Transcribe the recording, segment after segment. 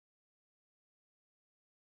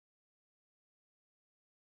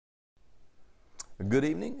Good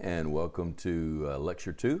evening and welcome to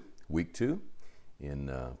Lecture 2, Week 2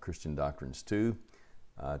 in Christian Doctrines 2.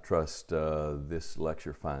 I trust this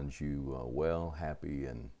lecture finds you well, happy,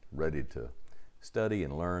 and ready to study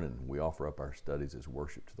and learn, and we offer up our studies as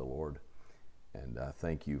worship to the Lord. And I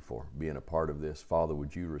thank you for being a part of this. Father,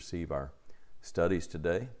 would you receive our studies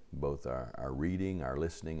today, both our reading, our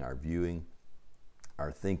listening, our viewing,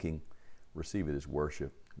 our thinking. Receive it as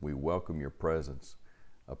worship. We welcome your presence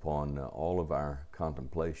upon all of our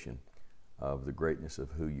contemplation of the greatness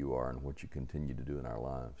of who you are and what you continue to do in our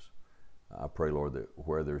lives. I pray, Lord, that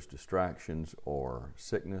where there's distractions or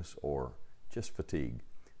sickness or just fatigue,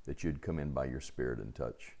 that you'd come in by your Spirit and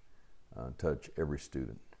touch every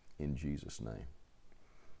student in Jesus' name.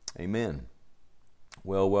 Amen.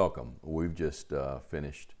 Well, welcome. We've just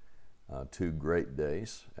finished 2 great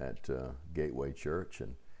days at Gateway Church,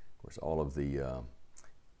 and of course all of the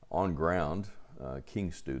on-ground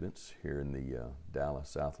King students here in the Dallas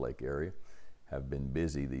South Lake area have been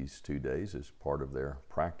busy these 2 days as part of their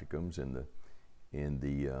practicums in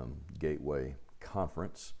the Gateway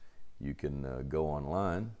Conference. You can go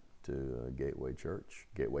online to Gateway Church,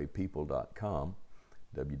 gatewaypeople.com,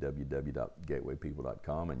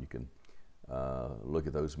 www.gatewaypeople.com, and you can look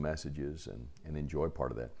at those messages and enjoy part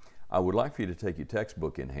of that. I would like for you to take your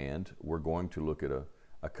textbook in hand. We're going to look at a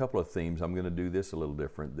couple of themes. I'm going to do this a little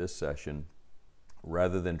different this session.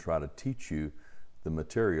 Rather than try to teach you the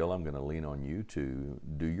material, I'm going to lean on you to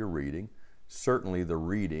do your reading. Certainly the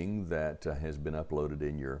reading that has been uploaded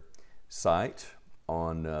in your site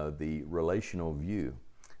on the relational view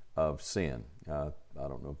of sin. I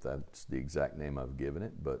don't know if that's the exact name I've given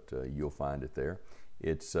it, but you'll find it there.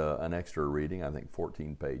 It's an extra reading, I think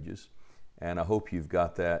 14 pages. And I hope you've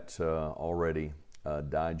got that already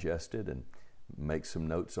digested and make some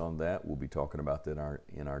notes on that. We'll be talking about that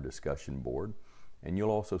in our discussion board. And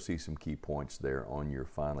you'll also see some key points there on your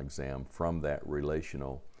final exam from that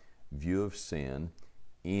relational view of sin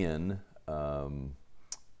in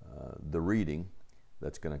the reading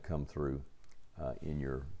that's going to come through in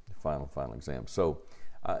your final exam. So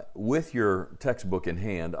with your textbook in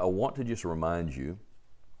hand, I want to just remind you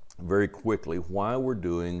very quickly why we're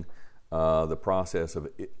doing the process of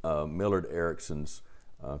Millard Erickson's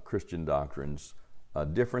Christian Doctrines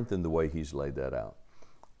different than the way he's laid that out.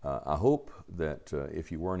 I hope that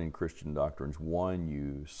if you weren't in Christian Doctrines 1,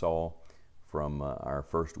 you saw from our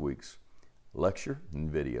first week's lecture and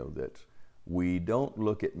video that we don't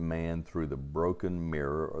look at man through the broken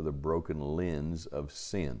mirror or the broken lens of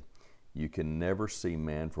sin. You can never see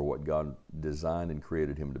man for what God designed and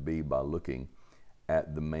created him to be by looking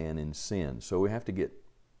at the man in sin. So we have to get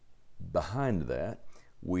behind that.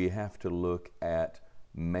 We have to look at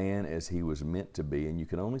man as he was meant to be, and you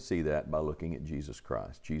can only see that by looking at Jesus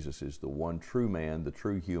Christ. Jesus is the one true man, the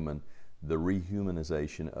true human, the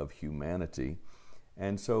rehumanization of humanity.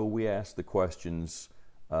 And so we ask the questions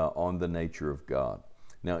on the nature of God.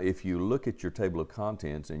 Now, if you look at your table of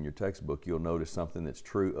contents in your textbook, you'll notice something that's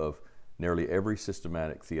true of nearly every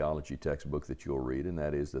systematic theology textbook that you'll read, and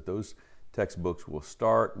that is that those textbooks will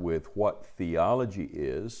start with what theology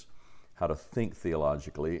is, how to think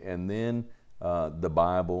theologically, and then the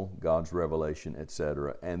Bible, God's revelation,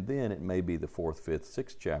 etc. And then it may be the 4th, 5th,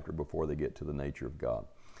 6th chapter before they get to the nature of God.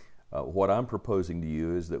 What I'm proposing to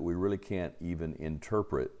you is that we really can't even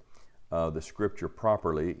interpret the Scripture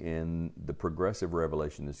properly in the progressive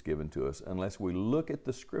revelation that's given to us unless we look at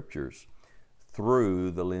the Scriptures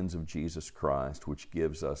through the lens of Jesus Christ, which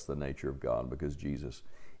gives us the nature of God, because Jesus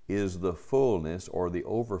is the fullness or the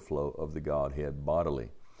overflow of the Godhead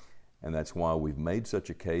bodily. And that's why we've made such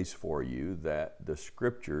a case for you that the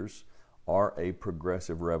Scriptures are a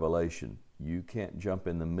progressive revelation. You can't jump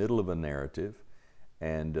in the middle of a narrative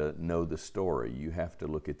and know the story. You have to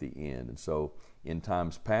look at the end. And so in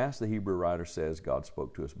times past, the Hebrew writer says God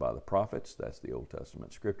spoke to us by the prophets. That's the Old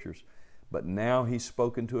Testament Scriptures. But now He's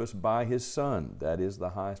spoken to us by His Son. That is the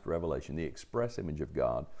highest revelation, the express image of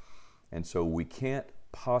God. And so we can't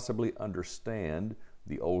possibly understand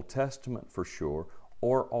the Old Testament for sure,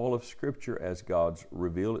 or all of Scripture as God's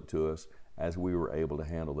revealed it to us, as we were able to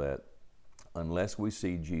handle that, unless we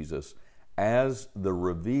see Jesus as the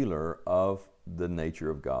revealer of the nature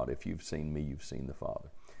of God. If you've seen me, you've seen the Father.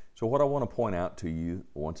 So what I want to point out to you,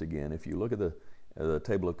 once again, if you look at the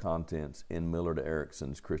table of contents in Millard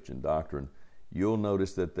Erickson's Christian Doctrine, you'll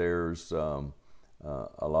notice that there's a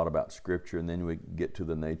lot about Scripture, and then we get to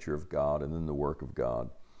the nature of God and then the work of God.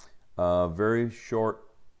 Very short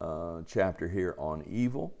chapter here on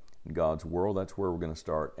evil in God's world. That's where we're going to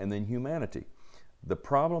start. And then humanity. The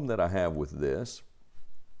problem that I have with this,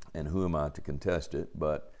 and who am I to contest it,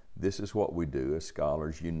 but This is what we do as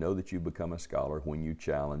scholars. You know that you become a scholar when you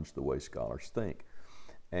challenge the way scholars think.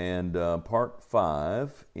 And part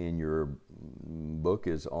 5 in your book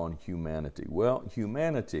is on humanity. Well,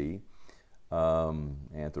 humanity,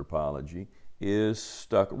 anthropology, is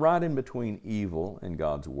stuck right in between evil and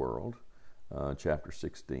God's world, chapter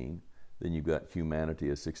 16. Then you've got humanity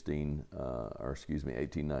as 18,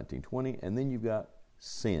 19, 20. And then you've got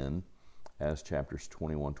sin as chapters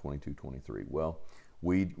 21, 22, 23. Well,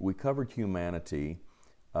 we covered humanity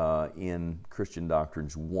in Christian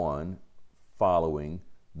Doctrines 1, following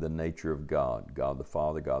the nature of God, God the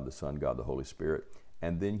Father, God the Son, God the Holy Spirit,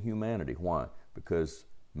 and then humanity. Why? Because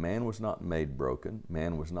man was not made broken.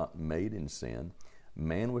 Man was not made in sin.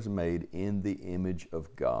 Man was made in the image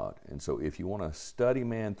of God. And so if you want to study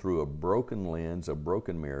man through a broken lens, a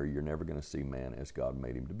broken mirror, you're never going to see man as God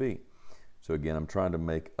made him to be. So again, I'm trying to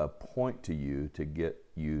make a point to you to get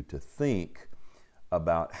you to think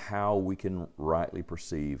about how we can rightly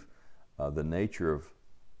perceive the nature of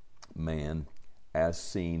man as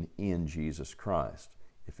seen in Jesus Christ.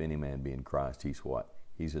 If any man be in Christ, he's what?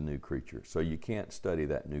 He's a new creature. So you can't study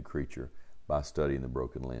that new creature by studying the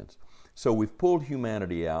broken lens. So we've pulled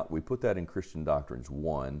humanity out. We put that in Christian Doctrines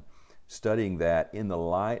 1, studying that in the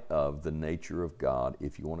light of the nature of God.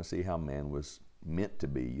 If you want to see how man was meant to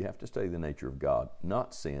be, you have to study the nature of God,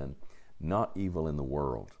 not sin, not evil in the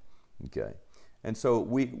world. Okay? And so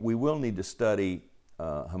we will need to study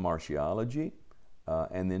hamartiology,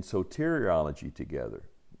 and then soteriology together,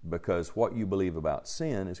 because what you believe about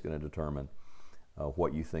sin is going to determine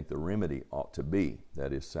what you think the remedy ought to be,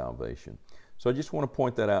 that is salvation. So I just want to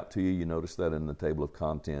point that out to you. You notice that in the table of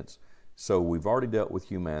contents. So we've already dealt with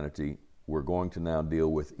humanity. We're going to now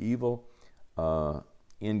deal with evil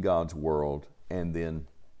in God's world, and then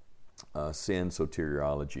sin,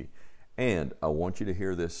 soteriology. And I want you to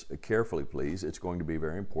hear this carefully, please. It's going to be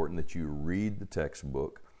very important that you read the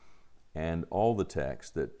textbook and all the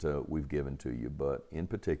texts that we've given to you, but in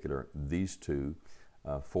particular, these two.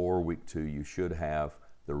 For week 2, you should have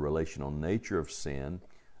the relational nature of sin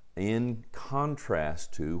in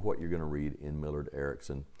contrast to what you're going to read in Millard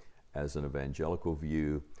Erickson as an evangelical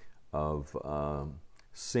view of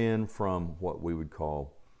sin from what we would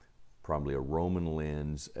call probably a Roman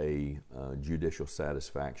lens, a judicial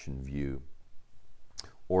satisfaction view,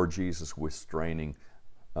 or Jesus restraining,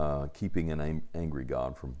 keeping an angry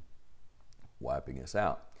God from wiping us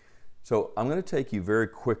out. So I'm going to take you very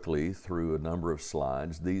quickly through a number of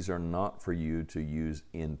slides. These are not for you to use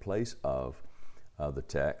in place of the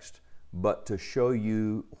text, but to show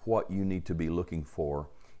you what you need to be looking for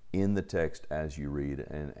in the text as you read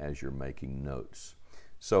and as you're making notes.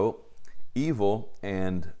 So, evil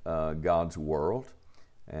and God's world,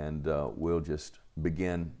 and we'll just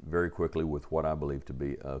begin very quickly with what I believe to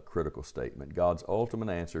be a critical statement. God's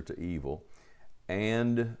ultimate answer to evil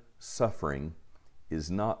and suffering is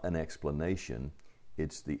not an explanation,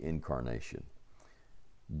 it's the incarnation.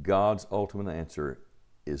 God's ultimate answer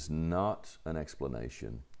is not an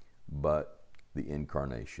explanation, but the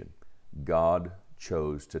incarnation. God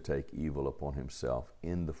chose to take evil upon himself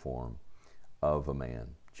in the form of a man,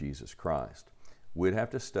 Jesus Christ. We'd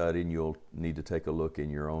have to study, and you'll need to take a look in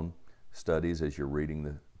your own studies as you're reading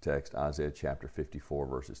the text, Isaiah chapter 54,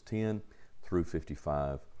 verses 10 through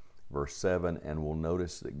 55, verse 7, and we'll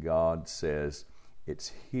notice that God says,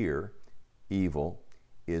 it's here, evil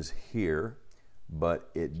is here,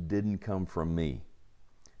 but it didn't come from me.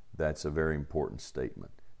 That's a very important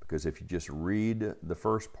statement, because if you just read the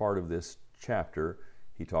first part of this chapter,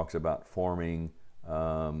 he talks about forming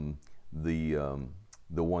the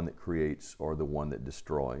one that creates or the one that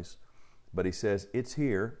destroys. But he says, it's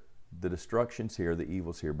here, the destruction's here, the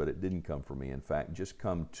evil's here, but it didn't come from me. In fact, just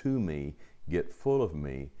come to me, get full of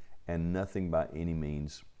me, and nothing by any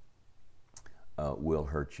means will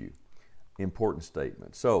hurt you. Important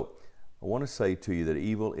statement. So, I want to say to you that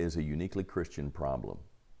evil is a uniquely Christian problem,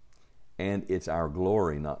 and it's our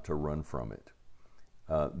glory not to run from it.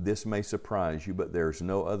 This may surprise you, but there's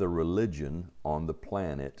no other religion on the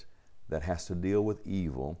planet that has to deal with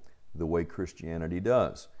evil the way Christianity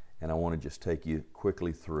does. And I want to just take you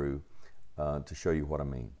quickly through to show you what I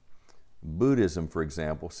mean. Buddhism, for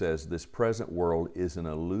example, says this present world is an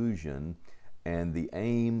illusion, and the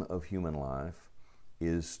aim of human life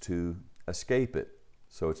is to escape it.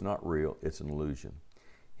 So it's not real, it's an illusion.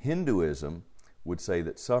 Hinduism would say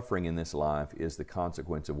that suffering in this life is the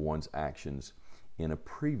consequence of one's actions in a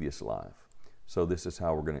previous life. So this is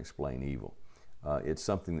how we're going to explain evil. It's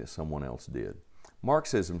something that someone else did.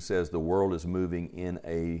 Marxism says the world is moving in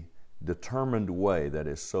a determined way, that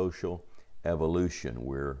is social evolution.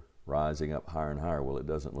 We're rising up higher and higher. Well, it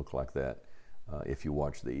doesn't look like that if you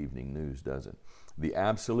watch the evening news, does it? The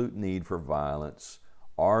absolute need for violence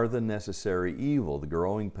are the necessary evil, the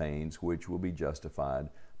growing pains which will be justified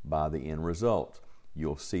by the end result.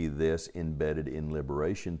 You'll see this embedded in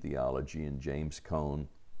liberation theology in James Cone,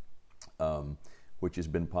 which has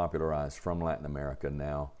been popularized from Latin America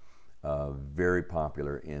now, very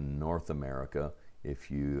popular in North America.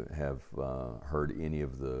 If you have heard any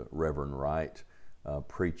of the Reverend Wright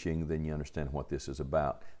preaching, then you understand what this is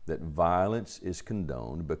about. That violence is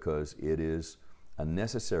condoned because it is a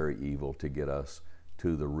necessary evil to get us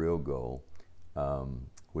to the real goal,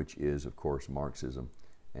 which is, of course, Marxism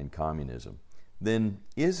and communism. Then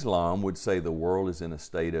Islam would say the world is in a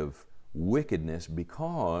state of wickedness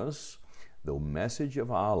because the message of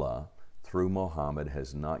Allah through Muhammad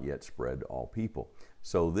has not yet spread to all people.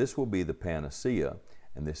 So this will be the panacea,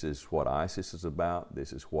 and this is what ISIS is about,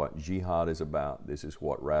 this is what jihad is about, this is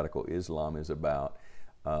what radical Islam is about.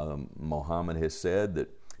 Muhammad has said that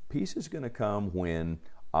peace is going to come when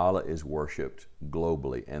Allah is worshipped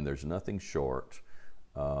globally, and there's nothing short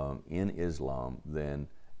in Islam than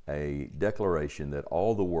a declaration that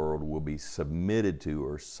all the world will be submitted to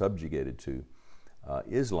or subjugated to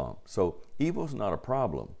Islam. So evil is not a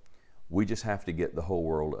problem. We just have to get the whole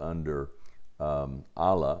world under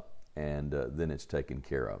Allah, and then it's taken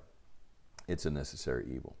care of. It's a necessary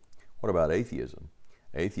evil. What about atheism?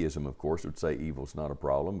 Atheism, of course, would say evil is not a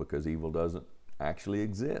problem because evil doesn't actually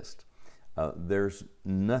exist. There's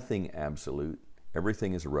nothing absolute.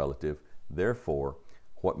 Everything is relative. Therefore,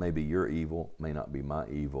 what may be your evil may not be my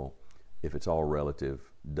evil. If it's all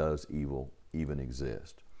relative, does evil even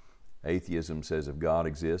exist? Atheism says if God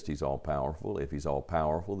exists, He's all-powerful. If He's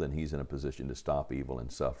all-powerful, then He's in a position to stop evil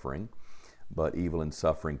and suffering. But evil and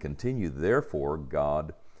suffering continue. Therefore,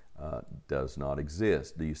 God does not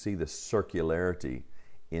exist. Do you see the circularity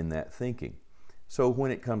in that thinking? So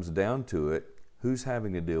when it comes down to it, who's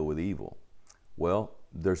having to deal with evil? Well,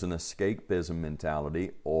 there's an escapism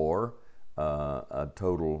mentality or a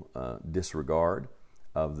total disregard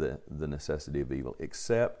of the necessity of evil,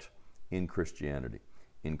 except in Christianity.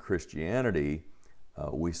 In Christianity,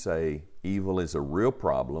 we say evil is a real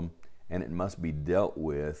problem and it must be dealt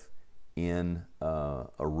with in a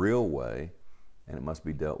real way, and it must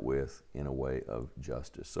be dealt with in a way of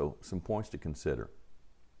justice. So some points to consider.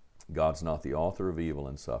 God's not the author of evil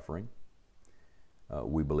and suffering.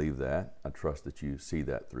 We believe that. I trust that you see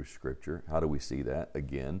that through Scripture. How do we see that?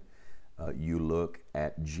 Again, you look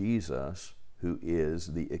at Jesus, who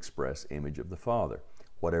is the express image of the Father.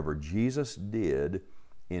 Whatever Jesus did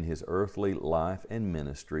in His earthly life and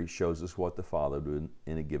ministry shows us what the Father did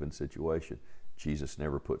in a given situation. Jesus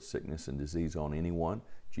never put sickness and disease on anyone.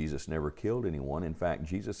 Jesus never killed anyone. In fact,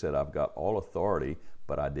 Jesus said, I've got all authority,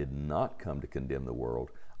 but I did not come to condemn the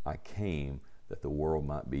world. I came that the world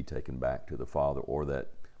might be taken back to the Father, or that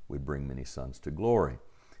we bring many sons to glory.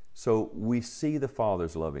 So we see the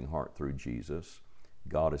Father's loving heart through Jesus.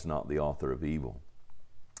 God is not the author of evil.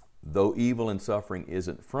 Though evil and suffering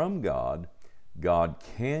isn't from God, God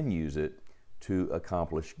can use it to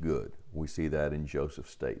accomplish good. We see that in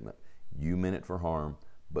Joseph's statement. You meant it for harm,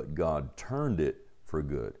 but God turned it for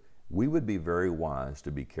good. We would be very wise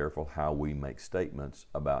to be careful how we make statements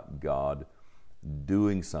about God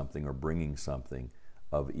doing something or bringing something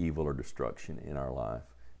of evil or destruction in our life.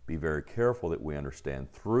 Be very careful that we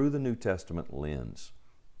understand through the New Testament lens,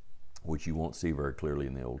 which you won't see very clearly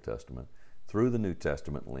in the Old Testament. Through the New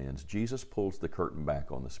Testament lens, Jesus pulls the curtain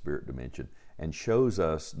back on the spirit dimension and shows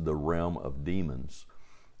us the realm of demons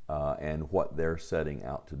and what they're setting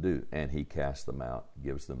out to do. And He casts them out,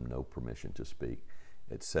 gives them no permission to speak,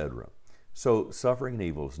 etc. So suffering and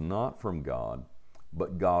evil is not from God,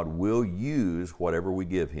 but God will use whatever we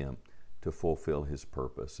give Him to fulfill His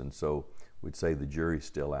purpose. And so we'd say the jury's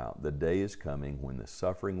still out. The day is coming when the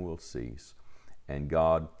suffering will cease and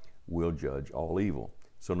God will judge all evil.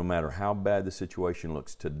 So no matter how bad the situation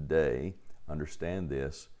looks today, understand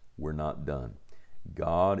this, we're not done.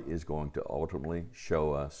 God is going to ultimately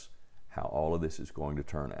show us how all of this is going to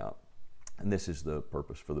turn out. And this is the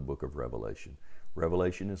purpose for the book of Revelation.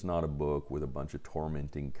 Revelation is not a book with a bunch of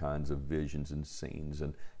tormenting kinds of visions and scenes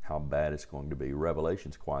and how bad it's going to be.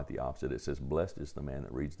 Revelation is quite the opposite. It says, blessed is the man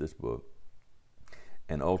that reads this book.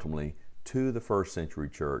 And ultimately, to the first century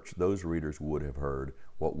church, those readers would have heard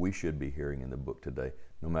what we should be hearing in the book today.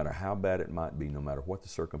 No matter how bad it might be, no matter what the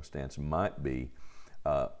circumstance might be,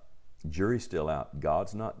 jury's still out.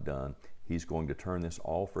 God's not done. He's going to turn this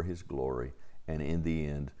all for His glory. And in the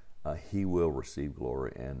end, He will receive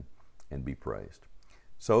glory and be praised.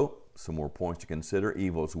 So, some more points to consider.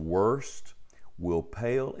 Evil's worst will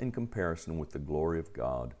pale in comparison with the glory of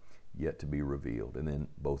God yet to be revealed. And then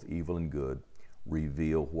both evil and good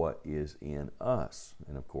reveal what is in us.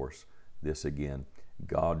 And of course, this again,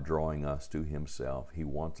 God drawing us to Himself. He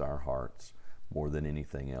wants our hearts more than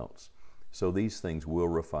anything else. So these things will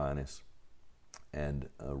refine us and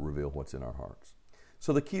reveal what's in our hearts.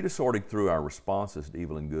 So the key to sorting through our responses to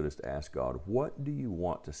evil and good is to ask God, what do you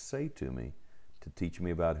want to say to me to teach me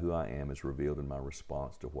about who I am as revealed in my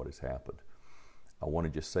response to what has happened? I want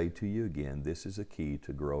to just say to you again, this is a key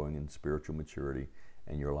to growing in spiritual maturity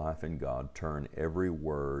and your life in God. Turn every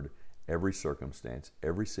word, every circumstance,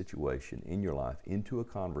 every situation in your life into a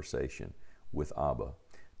conversation with Abba.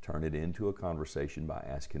 Turn it into a conversation by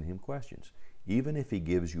asking Him questions. Even if He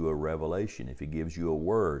gives you a revelation, if He gives you a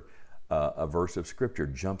word, a verse of Scripture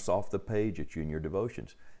jumps off the page at you in your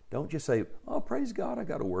devotions, don't just say, oh, praise God, I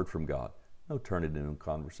got a word from God. No, turn it into a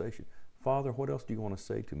conversation. Father, what else do you want to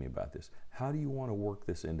say to me about this? How do you want to work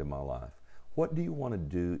this into my life? What do you want to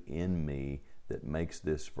do in me that makes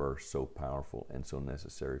this verse so powerful and so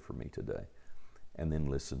necessary for me today? And then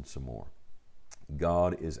listen some more.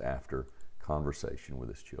 God is after conversation with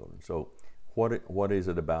His children. So what is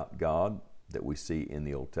it about God that we see in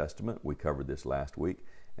the Old Testament? We covered this last week,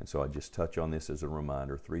 and so I just touch on this as a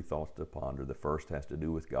reminder. 3 thoughts to ponder. The first has to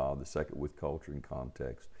do with God, the second with culture and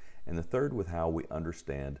context, and the third with how we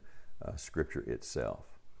understand Scripture itself.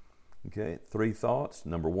 Okay, 3 thoughts.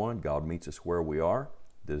 Number 1, God meets us where we are.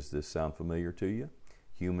 Does this sound familiar to you?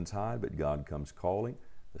 Humans hide, but God comes calling.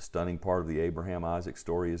 The stunning part of the Abraham-Isaac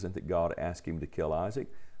story isn't that God asked him to kill Isaac,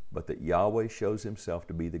 but that Yahweh shows Himself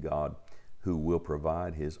to be the God who will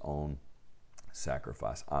provide His own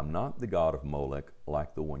sacrifice. I'm not the God of Molech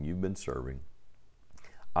like the one you've been serving.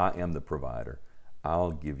 I am the provider.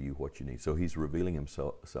 I'll give you what you need. So He's revealing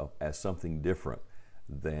Himself as something different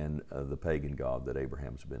than the pagan God that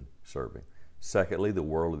Abraham's been serving. Secondly, the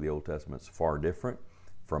world of the Old Testament is far different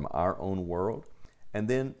from our own world. And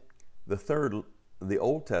then the third, the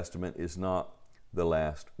Old Testament is not the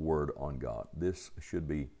last word on God. This should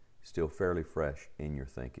be still fairly fresh in your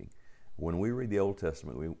thinking. When we read the Old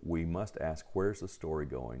Testament, we must ask, where's the story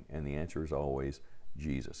going? And the answer is always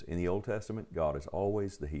Jesus. In the Old Testament, God is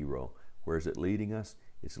always the hero. Where is it leading us?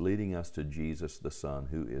 It's leading us to Jesus, the Son,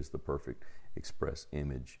 who is the perfect express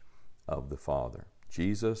image of the Father.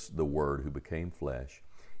 Jesus, the Word who became flesh,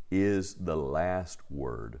 is the last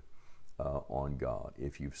word on God.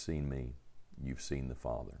 If you've seen me, you've seen the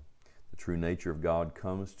Father. The true nature of God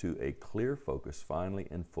comes to a clear focus finally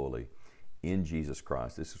and fully in Jesus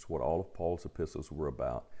Christ. This is what all of Paul's epistles were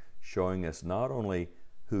about, showing us not only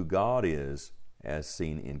who God is as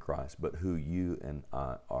seen in Christ, but who you and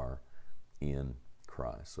I are in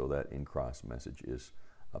Christ. So that in Christ message is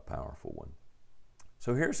a powerful one.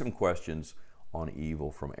 So here's some questions on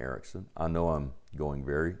evil from Erickson. I know I'm going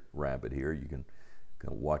very rapid here. You can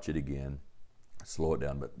watch it again, slow it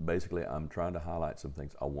down, but basically I'm trying to highlight some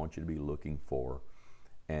things I want you to be looking for,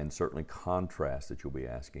 and certainly contrast that you'll be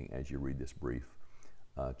asking as you read this brief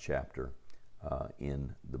chapter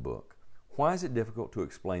in the book. Why is it difficult to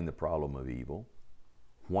explain the problem of evil?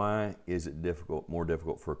 Why is it more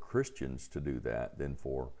difficult for Christians to do that than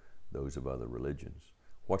for those of other religions?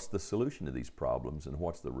 What's the solution to these problems, and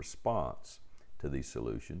what's the response to these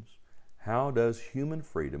solutions? How does human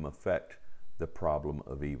freedom affect the problem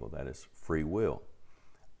of evil? That is free will.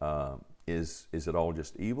 Is it all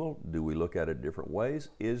just evil? Do we look at it different ways?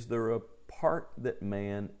 Is there a part that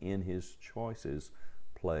man in his choices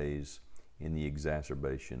plays in the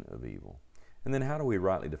exacerbation of evil? And then how do we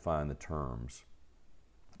rightly define the terms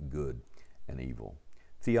good and evil?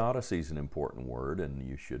 Theodicy is an important word, and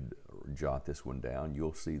you should jot this one down.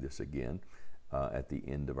 You'll see this again at the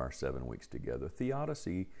end of our 7 weeks together.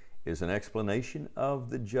 Theodicy is an explanation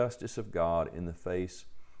of the justice of God in the face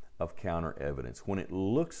of counter evidence. When it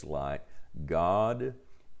looks like God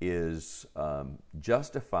is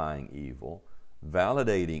justifying evil,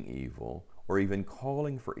 validating evil, or even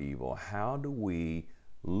calling for evil, how do we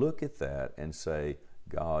look at that and say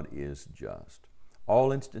God is just?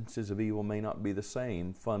 All instances of evil may not be the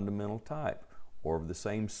same fundamental type or of the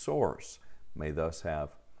same source, may thus have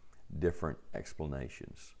different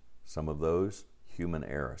explanations. Some of those human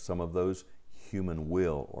error, some of those human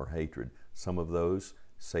will or hatred, some of those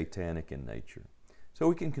satanic in nature. So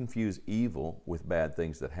we can confuse evil with bad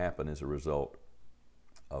things that happen as a result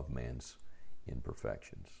of man's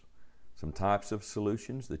imperfections. Some types of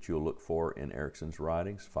solutions that you'll look for in Erickson's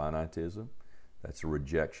writings: finitism, that's a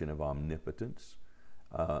rejection of omnipotence.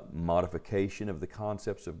 Modification of the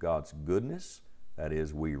concepts of God's goodness, that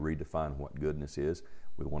is, we redefine what goodness is.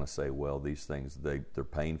 We want to say, well, these things, they're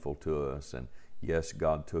painful to us, and yes,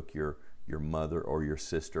 God took your mother or your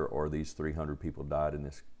sister, or these 300 people died in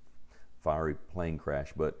this fiery plane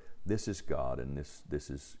crash, but this is God and this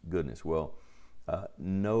is goodness. Well,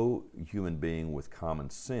 no human being with common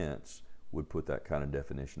sense would put that kind of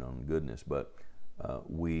definition on goodness, but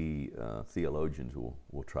we theologians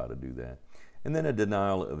will try to do that. And then a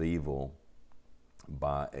denial of evil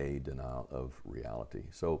by a denial of reality.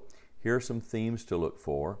 So here are some themes to look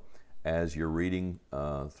for as you're reading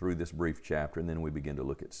through this brief chapter, and then we begin to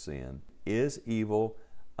look at sin. Is evil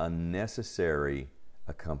a necessary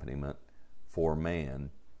accompaniment for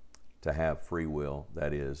man to have free will,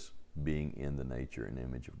 that is, being in the nature and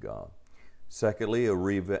image of God? Secondly, a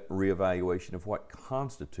reevaluation of what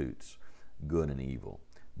constitutes good and evil.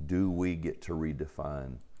 Do we get to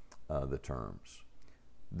redefine the terms?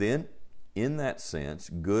 Then, in that sense,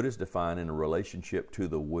 good is defined in a relationship to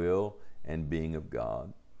the will and being of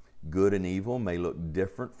God. Good and evil may look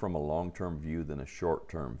different from a long-term view than a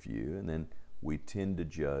short-term view, and then we tend to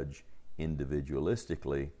judge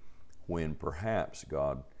individualistically when perhaps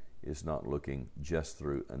God is not looking just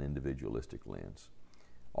through an individualistic lens.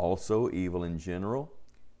 Also, evil in general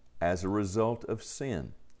as a result of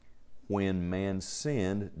sin. When man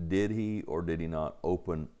sinned, did he or did he not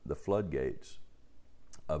open the floodgates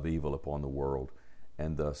of evil upon the world?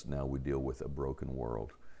 And thus now we deal with a broken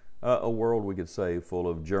world. A world, we could say, full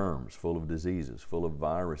of germs, full of diseases, full of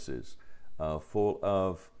viruses, full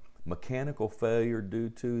of mechanical failure due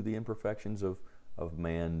to the imperfections of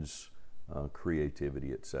man's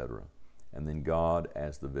creativity, etc. And then God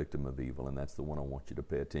as the victim of evil, and that's the one I want you to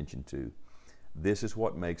pay attention to. This is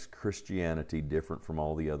what makes Christianity different from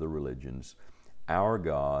all the other religions. Our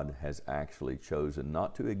God has actually chosen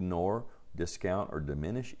not to ignore, discount, or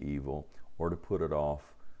diminish evil, or to put it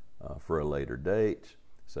off for a later date,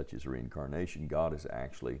 such as reincarnation. God has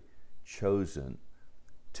actually chosen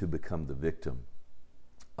to become the victim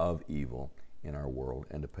of evil in our world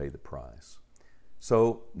and to pay the price.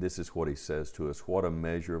 So this is what he says to us. What a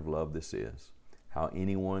measure of love this is. How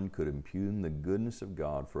anyone could impugn the goodness of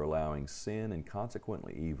God for allowing sin and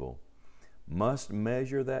consequently evil must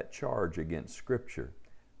measure that charge against Scripture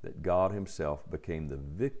that God himself became the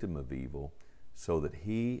victim of evil so that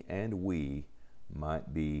he and we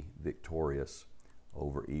might be victorious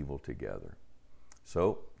over evil together.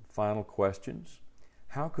 So, final questions.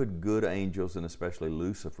 How could good angels, and especially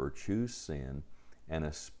Lucifer, choose sin, and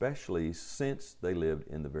especially since they lived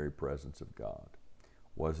in the very presence of God?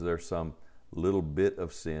 Was there some little bit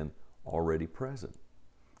of sin already present?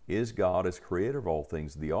 Is God, as creator of all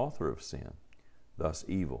things, the author of sin, thus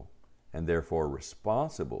evil, and therefore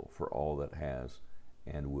responsible for all that has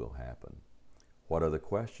and will happen? What other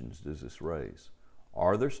questions does this raise?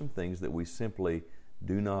 Are there some things that we simply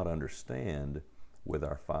do not understand with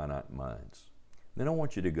our finite minds? Then I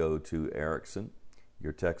want you to go to Erickson,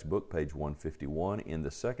 your textbook, page 151. In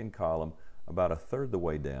the second column, about a third the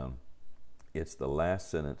way down, it's the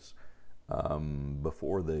last sentence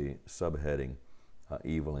before the subheading,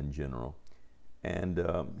 evil in general. And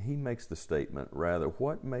he makes the statement, rather,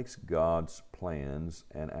 what makes God's plans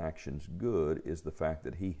and actions good is the fact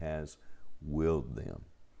that he has willed them.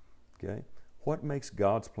 Okay? What makes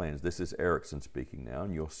God's plans, this is Erickson speaking now,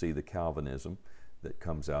 and you'll see the Calvinism that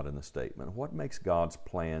comes out in the statement. What makes God's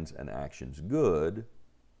plans and actions good,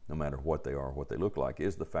 no matter what they are, what they look like,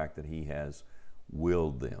 is the fact that he has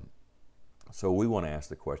willed them. So we want to ask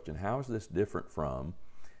the question, how is this different from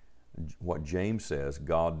what James says,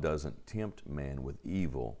 God doesn't tempt man with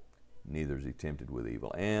evil, neither is he tempted with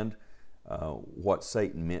evil, and what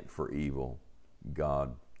Satan meant for evil,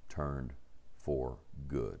 God turned for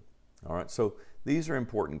good. All right, so these are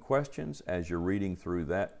important questions as you're reading through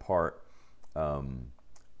that part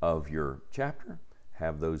of your chapter.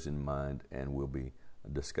 Have those in mind, and we'll be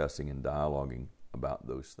discussing and dialoguing about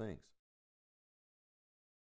those things.